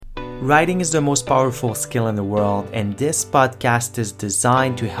Writing is the most powerful skill in the world, and this podcast is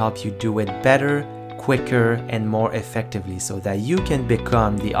designed to help you do it better, quicker, and more effectively so that you can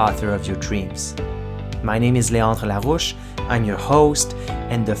become the author of your dreams. My name is Leandre Larouche. I'm your host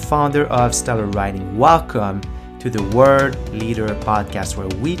and the founder of Stellar Writing. Welcome to the Word Leader podcast, where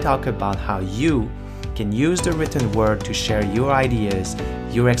we talk about how you can use the written word to share your ideas,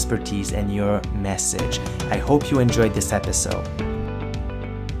 your expertise, and your message. I hope you enjoyed this episode.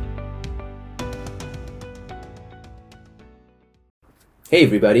 Hey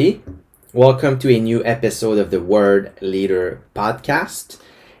everybody, welcome to a new episode of the Word Leader podcast.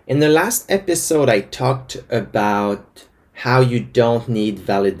 In the last episode, I talked about how you don't need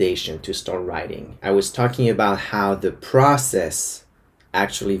validation to start writing. I was talking about how the process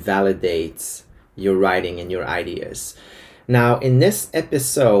actually validates your writing and your ideas. Now, in this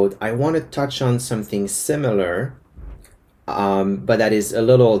episode, I want to touch on something similar, but that is a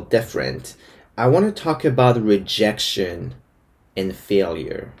little different. I want to talk about rejection and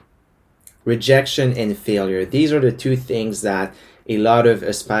failure. Rejection and failure. These are the two things that a lot of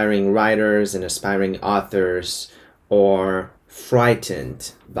aspiring writers and aspiring authors are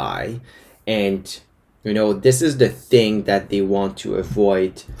frightened by. And, this is the thing that they want to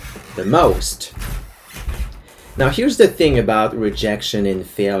avoid the most. Now, here's the thing about rejection and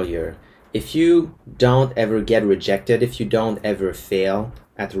failure. If you don't ever get rejected, if you don't ever fail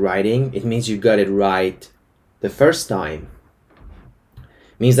at writing, it means you got it right the first time.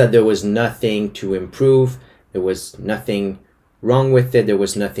 Means that there was nothing to improve, there was nothing wrong with it, there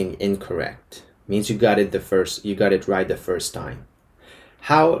was nothing incorrect. Means you got it right the first time.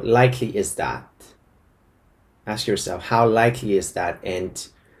 How likely is that? Ask yourself, how likely is that? And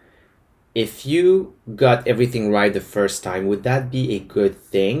if you got everything right the first time, would that be a good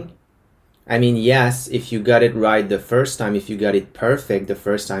thing? I mean, yes, if you got it right the first time, if you got it perfect the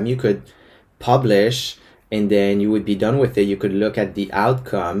first time, you could publish and then you would be done with it. You could look at the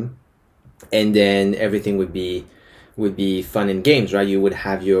outcome and then everything would be fun and games, right? You would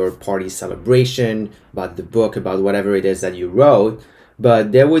have your party celebration about the book, about whatever it is that you wrote,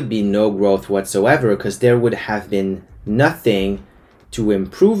 but there would be no growth whatsoever because there would have been nothing to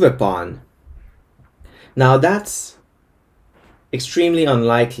improve upon. Now that's extremely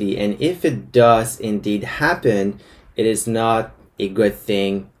unlikely, and if it does indeed happen, it is not a good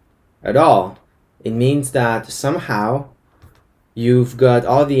thing at all. It means that somehow you've got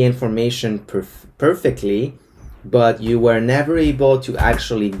all the information perfectly, but you were never able to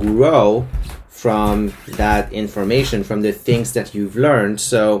actually grow from that information, from the things that you've learned.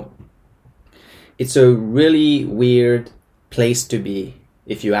 So it's a really weird place to be,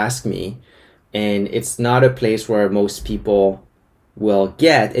 if you ask me. And it's not a place where most people will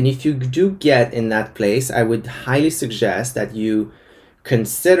get. And if you do get in that place, I would highly suggest that you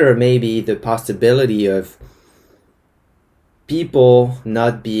consider maybe the possibility of people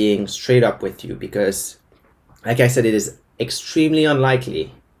not being straight up with you, because like I said, it is extremely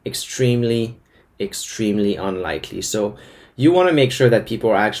unlikely. Extremely unlikely. So you want to make sure that people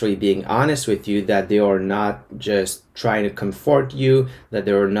are actually being honest with you, that they are not just trying to comfort you, that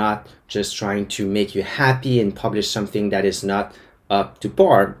they are not just trying to make you happy and publish something that is not up to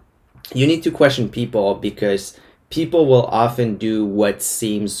par. You need to question people, because people will often do what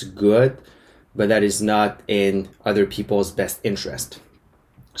seems good, but that is not in other people's best interest.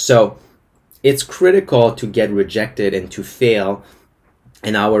 So it's critical to get rejected and to fail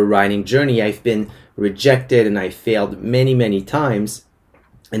in our writing journey. I've been rejected and I failed many times,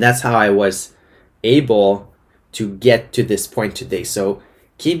 and that's how I was able to get to this point today. So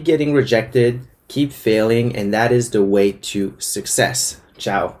keep getting rejected, keep failing, and that is the way to success.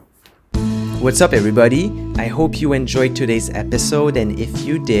 Ciao. What's up, everybody? I hope you enjoyed today's episode, and if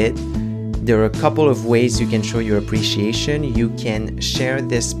you did, there are a couple of ways you can show your appreciation. You can share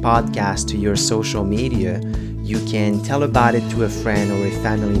this podcast to your social media. You can tell about it to a friend or a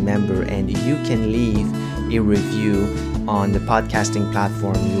family member, and you can leave a review on the podcasting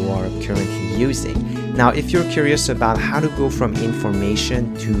platform you are currently using. Now, if you're curious about how to go from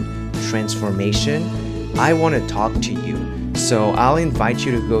information to transformation, I want to talk to you. So I'll invite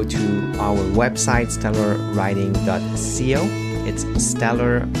you to go to our website, stellarwriting.co. It's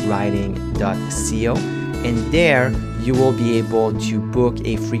stellarwriting.co. And there you will be able to book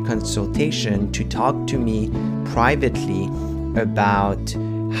a free consultation to talk to me privately about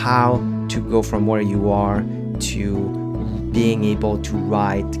how to go from where you are to being able to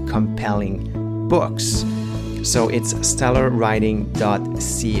write compelling books. So it's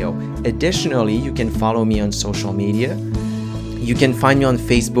stellarwriting.co. Additionally, you can follow me on social media. You can find me on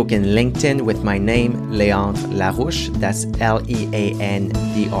Facebook and LinkedIn with my name, Leandre Larouche. That's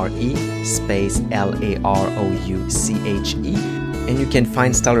Leandre space Larouche. And you can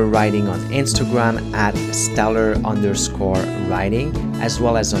find Stellar Writing on Instagram at stellar_writing, as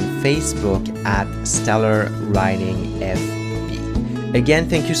well as on Facebook at Stellar Writing FB. Again,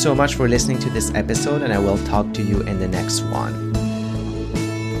 thank you so much for listening to this episode, and I will talk to you in the next one.